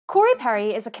Corey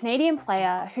Perry is a Canadian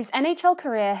player whose NHL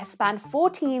career has spanned 4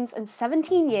 teams and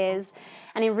 17 years,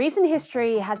 and in recent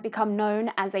history has become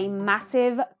known as a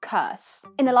massive curse.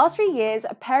 In the last 3 years,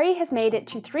 Perry has made it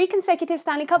to 3 consecutive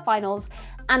Stanley Cup finals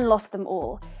and lost them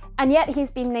all. And yet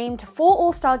he's been named to 4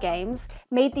 All-Star games,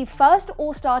 made the first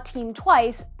All-Star team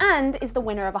twice, and is the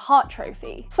winner of a Hart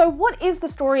Trophy. So what is the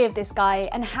story of this guy,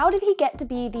 and how did he get to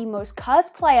be the most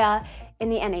cursed player in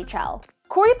the NHL?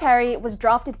 Corey Perry was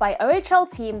drafted by OHL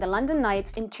team the London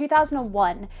Knights in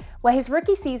 2001, where his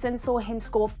rookie season saw him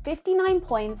score 59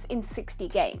 points in 60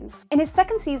 games. In his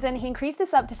second season, he increased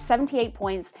this up to 78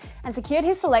 points and secured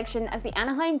his selection as the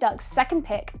Anaheim Ducks' second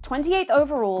pick, 28th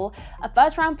overall, a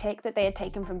first-round pick that they had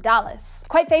taken from Dallas.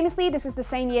 Quite famously, this is the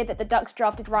same year that the Ducks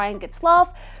drafted Ryan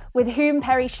Getzlaf, with whom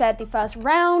Perry shared the first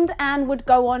round and would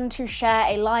go on to share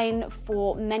a line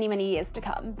for many, many years to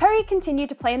come. Perry continued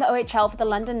to play in the OHL for the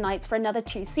London Knights for another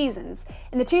 2 seasons.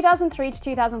 In the 2003 to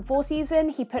 2004 season,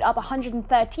 he put up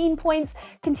 113 points,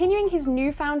 continuing his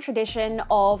newfound tradition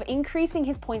of increasing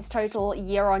his points total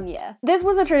year on year. This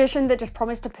was a tradition that just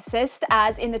promised to persist,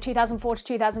 as in the 2004 to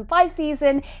 2005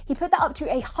 season, he put that up to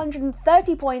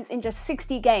 130 points in just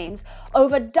 60 games,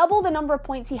 over double the number of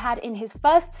points he had in his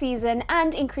first season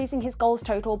and increasing his goals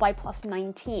total by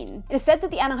 +19. It is said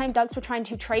that the Anaheim Ducks were trying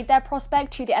to trade their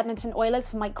prospect to the Edmonton Oilers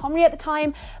for Mike Comrie at the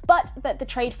time, but that the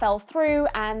trade fell through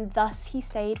and thus he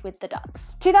stayed with the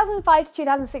Ducks. 2005 to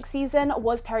 2006 season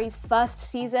was Perry's first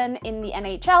season in the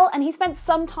NHL, and he spent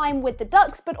some time with the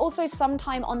Ducks, but also some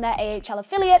time on their AHL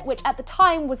affiliate, which at the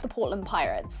time was the Portland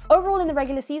Pirates. Overall in the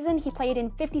regular season, he played in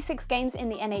 56 games in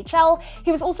the NHL.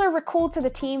 He was also recalled to the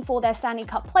team for their Stanley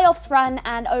Cup playoffs run,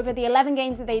 and over the 11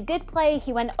 games that they did play,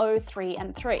 he went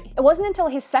 0-3-3. It wasn't until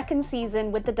his second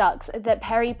season with the Ducks that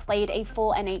Perry played a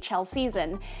full NHL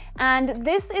season, and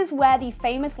this is where the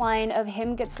famous line of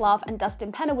him, Getzlaf, and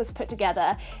Dustin Penner was put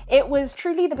together. It was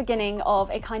truly the beginning of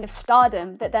a kind of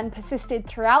stardom that then persisted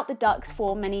throughout the Ducks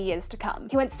for many years to come.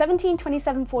 He went 17,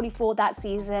 27, 44 that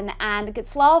season, and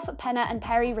Getzlaf, Penner, and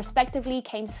Perry respectively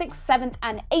came 6th, 7th,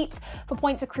 and 8th for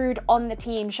points accrued on the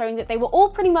team, showing that they were all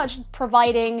pretty much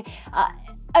providing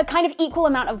a kind of equal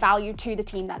amount of value to the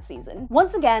team that season.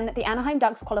 Once again, the Anaheim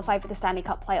Ducks qualified for the Stanley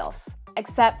Cup playoffs.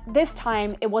 Except this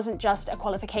time, it wasn't just a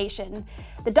qualification.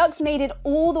 The Ducks made it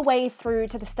all the way through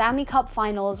to the Stanley Cup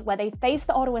finals, where they faced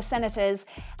the Ottawa Senators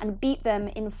and beat them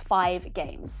in 5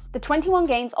 games. The 21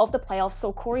 games of the playoffs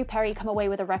saw Corey Perry come away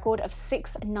with a record of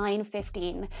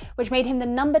 6-9-15, which made him the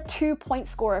number 2 point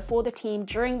scorer for the team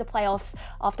during the playoffs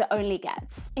after only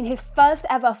Getz. In his first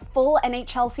ever full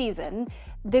NHL season,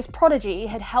 this prodigy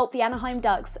had helped the Anaheim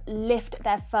Ducks lift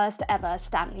their first ever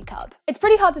Stanley Cup. It's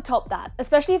pretty hard to top that,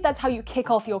 especially if that's how you kick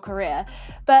off your career,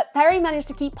 but Perry managed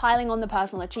to keep piling on the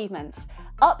personal achievements.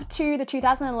 Up to the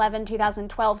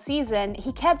 2011-2012 season,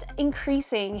 he kept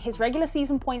increasing his regular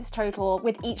season points total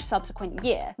with each subsequent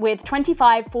year, with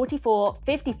 25, 44,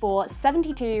 54,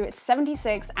 72,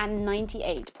 76, and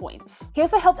 98 points. He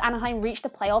also helped Anaheim reach the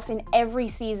playoffs in every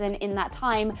season in that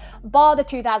time, bar the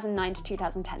 2009 to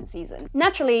 2010 season.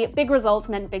 Naturally, big results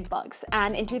meant big bucks,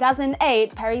 and in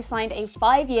 2008, Perry signed a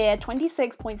 5-year,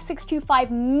 $26.625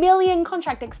 million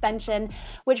contract extension,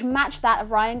 which matched that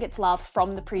of Ryan Getzlaf's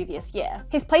from the previous year.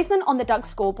 His placement on the Ducks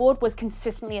scoreboard was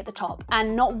consistently at the top,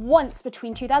 and not once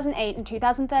between 2008 and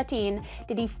 2013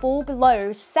 did he fall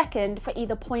below second for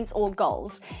either points or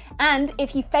goals. And if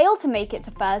he failed to make it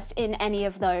to first in any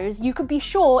of those, you could be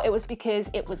sure it was because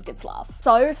it was Getzlaf.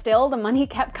 So still, the money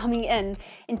kept coming in.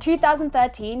 In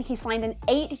 2013, he signed an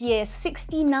 8-year,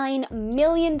 $69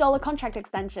 million contract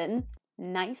extension.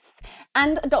 Nice.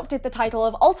 And adopted the title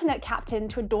of alternate captain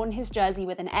to adorn his jersey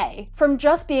with an A. From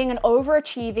just being an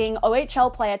overachieving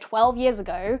OHL player 12 years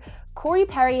ago, Corey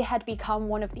Perry had become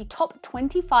one of the top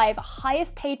 25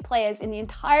 highest paid players in the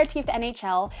entirety of the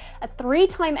NHL, a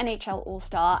 3-time NHL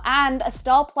All-Star, and a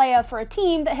star player for a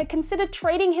team that had considered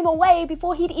trading him away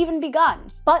before he'd even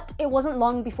begun. But it wasn't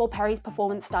long before Perry's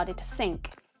performance started to sink.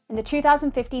 In the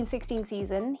 2015-16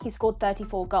 season, he scored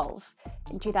 34 goals.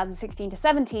 In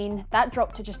 2016-17, that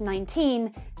dropped to just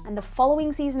 19, and the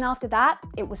following season after that,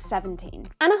 it was 17.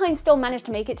 Anaheim still managed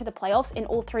to make it to the playoffs in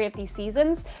all 3 of these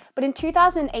seasons, but in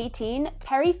 2018,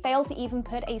 Perry failed to even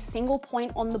put a single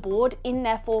point on the board in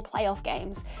their 4 playoff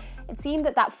games. It seemed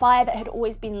that that fire that had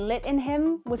always been lit in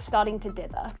him was starting to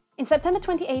dither. In September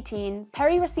 2018,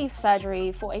 Perry received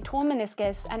surgery for a torn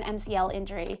meniscus and MCL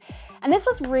injury, and this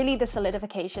was really the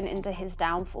solidification into his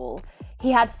downfall.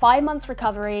 He had 5 months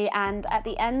recovery, and at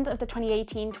the end of the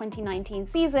 2018-2019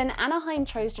 season, Anaheim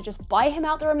chose to just buy him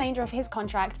out the remainder of his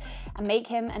contract and make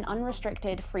him an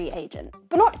unrestricted free agent.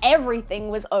 But not everything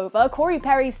was over. Corey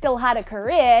Perry still had a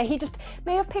career, he just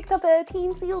may have picked up a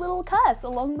teensy little curse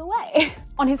along the way.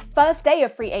 On his first day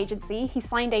of free agency, he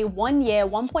signed a 1-year,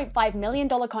 $1.5 million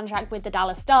contract with the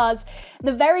Dallas Stars,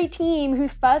 the very team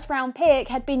whose first-round pick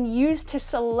had been used to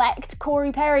select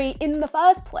Corey Perry in the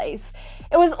first place.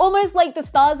 It was almost like the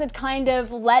Stars had kind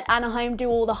of let Anaheim do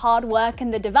all the hard work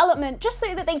and the development just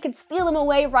so that they could steal him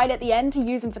away right at the end to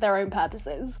use him for their own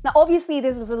purposes. Now, obviously,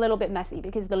 this was a little bit messy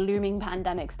because the looming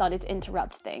pandemic started to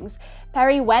interrupt things.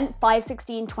 Perry went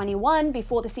 5-16-21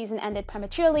 before the season ended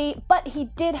prematurely, but he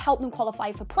did help them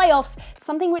qualify for playoffs,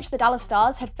 something which the Dallas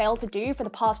Stars had failed to do for the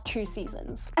past 2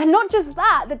 seasons. And not just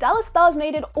that, the Dallas Stars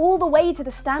made it all the way to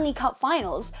the Stanley Cup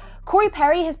Finals. Corey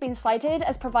Perry has been cited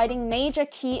as providing major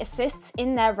key assists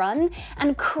in their run,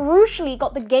 and crucially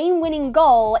got the game-winning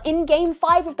goal in Game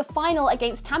 5 of the final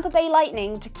against Tampa Bay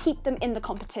Lightning to keep them in the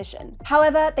competition.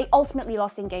 However, they ultimately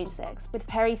lost in Game 6, with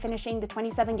Perry finishing the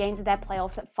 27 games of their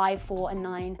playoffs at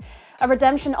 5-4-9. A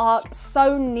redemption arc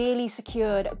so nearly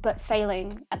secured, but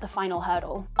failing at the final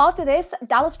hurdle. After this,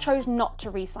 Dallas chose not to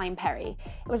re-sign Perry.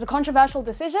 It was a controversial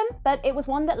decision, but it was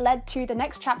one that led to the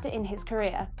next chapter in his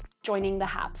career: joining the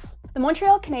Habs. The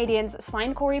Montreal Canadiens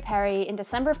signed Corey Perry in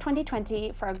December of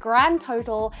 2020 for a grand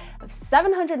total of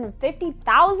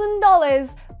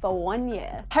 $750,000 for 1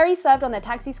 year. Perry served on their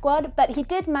taxi squad, but he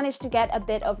did manage to get a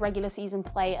bit of regular season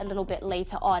play a little bit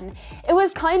later on. It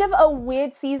was kind of a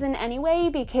weird season anyway,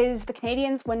 because the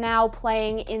Canadiens were now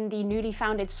playing in the newly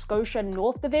founded Scotia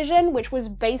North Division, which was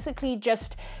basically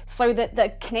just so that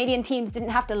the Canadian teams didn't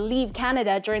have to leave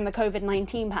Canada during the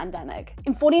COVID-19 pandemic.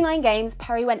 In 49 games,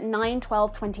 Perry went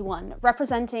 9-12-21,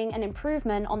 representing an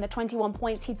improvement on the 21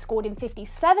 points he'd scored in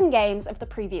 57 games of the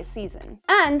previous season.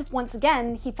 And once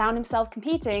again, he found himself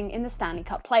competing in the Stanley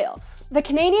Cup playoffs. The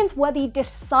Canadiens were the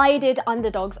decided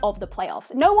underdogs of the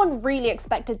playoffs. No one really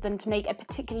expected them to make a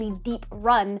particularly deep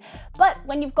run, but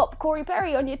when you've got Corey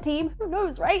Perry on your team, who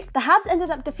knows, right? The Habs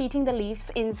ended up defeating the Leafs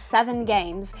in 7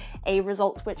 games, a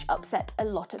result which upset a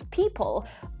lot of people,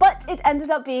 but it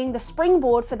ended up being the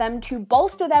springboard for them to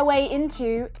bolster their way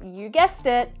into, you guessed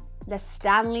it, the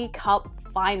Stanley Cup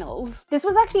Finals. This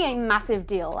was actually a massive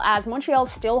deal, as Montreal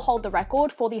still hold the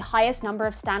record for the highest number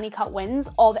of Stanley Cup wins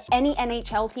of any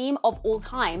NHL team of all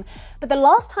time, but the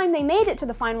last time they made it to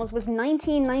the finals was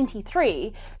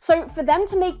 1993, so for them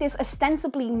to make this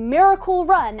ostensibly miracle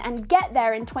run and get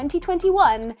there in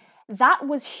 2021, that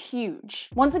was huge.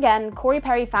 Once again, Corey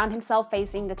Perry found himself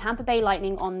facing the Tampa Bay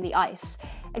Lightning on the ice,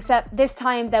 except this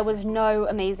time there was no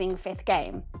amazing 5th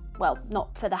game. Well,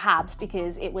 not for the Habs,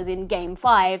 because it was in Game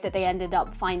 5 that they ended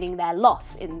up finding their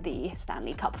loss in the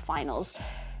Stanley Cup Finals.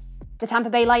 The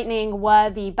Tampa Bay Lightning were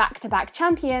the back-to-back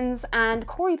champions, and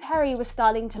Corey Perry was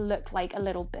starting to look like a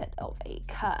little bit of a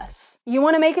curse. You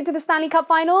want to make it to the Stanley Cup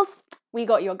Finals? We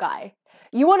got your guy.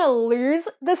 You want to lose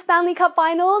the Stanley Cup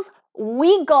Finals?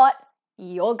 We got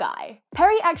your guy.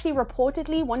 Perry actually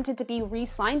reportedly wanted to be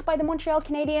re-signed by the Montreal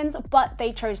Canadiens, but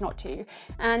they chose not to.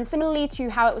 And similarly to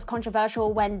how it was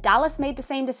controversial when Dallas made the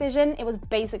same decision, it was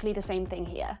basically the same thing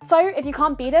here. So if you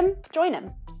can't beat him, join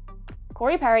him.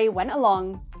 Corey Perry went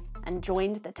along and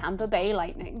joined the Tampa Bay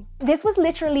Lightning. This was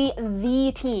literally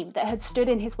the team that had stood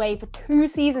in his way for 2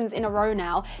 seasons in a row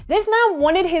now. This man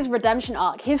wanted his redemption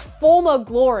arc, his former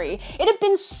glory. It had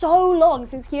been so long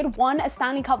since he had won a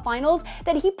Stanley Cup Finals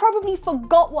that he probably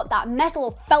forgot what that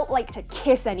metal felt like to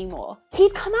kiss anymore.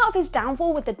 He'd come out of his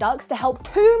downfall with the Ducks to help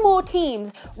 2 more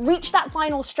teams reach that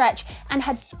final stretch and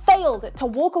had failed to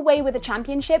walk away with a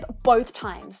championship both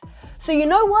times. So you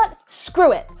know what?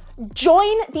 Screw it.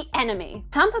 Join the enemy.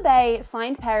 Tampa Bay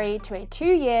signed Perry to a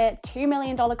 2-year, $2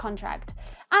 million contract.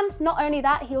 And not only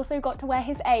that, he also got to wear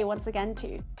his A once again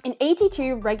too. In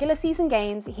 82 regular season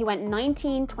games, he went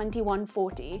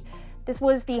 19-21-40. This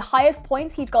was the highest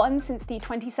points he'd gotten since the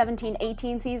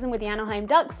 2017-18 season with the Anaheim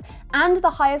Ducks, and the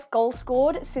highest goals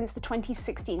scored since the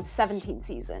 2016-17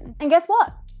 season. And guess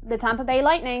what? The Tampa Bay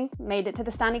Lightning made it to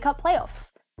the Stanley Cup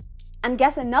playoffs. And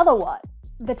guess another what?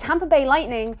 The Tampa Bay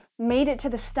Lightning made it to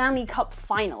the Stanley Cup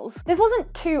Finals. This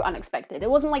wasn't too unexpected. It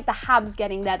wasn't like the Habs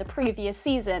getting there the previous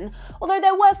season, although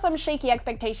there were some shaky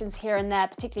expectations here and there,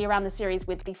 particularly around the series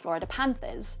with the Florida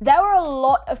Panthers. There were a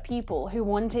lot of people who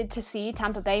wanted to see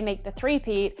Tampa Bay make the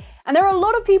three-peat, and there were a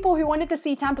lot of people who wanted to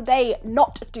see Tampa Bay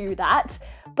not do that,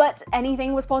 but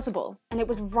anything was possible, and it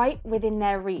was right within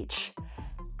their reach.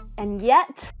 And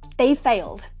yet, they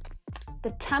failed.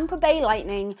 the Tampa Bay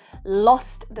Lightning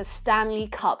lost the Stanley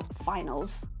Cup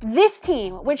Finals. This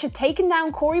team, which had taken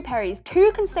down Corey Perry's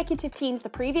 2 consecutive teams the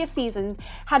previous seasons,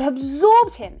 had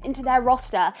absorbed him into their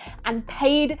roster and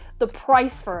paid the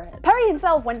price for it. Perry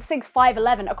himself went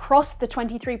 6-5-11 across the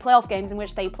 23 playoff games in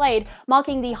which they played,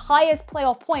 marking the highest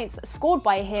playoff points scored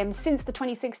by him since the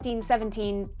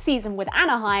 2016-17 season with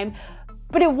Anaheim.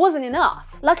 But it wasn't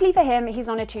enough. Luckily for him, he's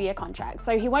on a 2-year contract,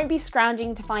 so he won't be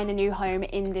scrounging to find a new home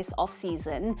in this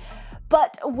offseason.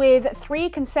 But with 3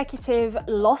 consecutive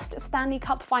lost Stanley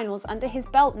Cup finals under his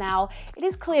belt now, it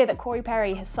is clear that Corey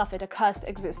Perry has suffered a cursed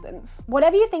existence.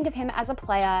 Whatever you think of him as a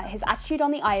player, his attitude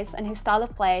on the ice and his style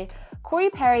of play,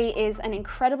 Corey Perry is an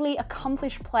incredibly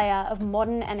accomplished player of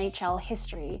modern NHL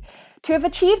history. To have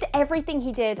achieved everything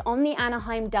he did on the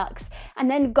Anaheim Ducks and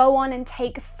then go on and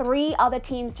take 3 other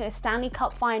teams to a Stanley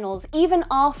Cup Finals, even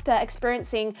after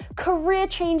experiencing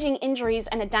career-changing injuries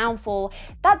and a downfall,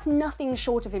 that's nothing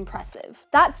short of impressive.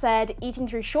 That said, eating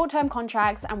through short-term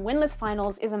contracts and winless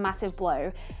finals is a massive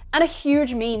blow, and a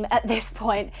huge meme at this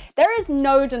point. There is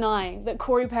no denying that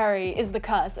Corey Perry is the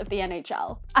curse of the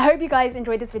NHL. I hope you guys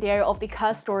enjoyed this video of the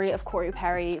curse story of Corey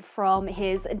Perry, from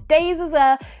his days as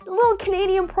a little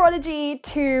Canadian prodigy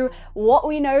to what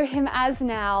we know him as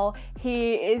now.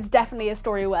 He is definitely a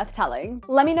story worth telling.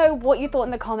 Let me know what you thought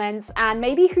in the comments, and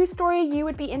maybe whose story you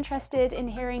would be interested in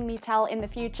hearing me tell in the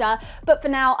future. But for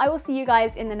now, I will see you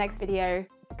guys in the next video.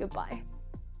 Goodbye.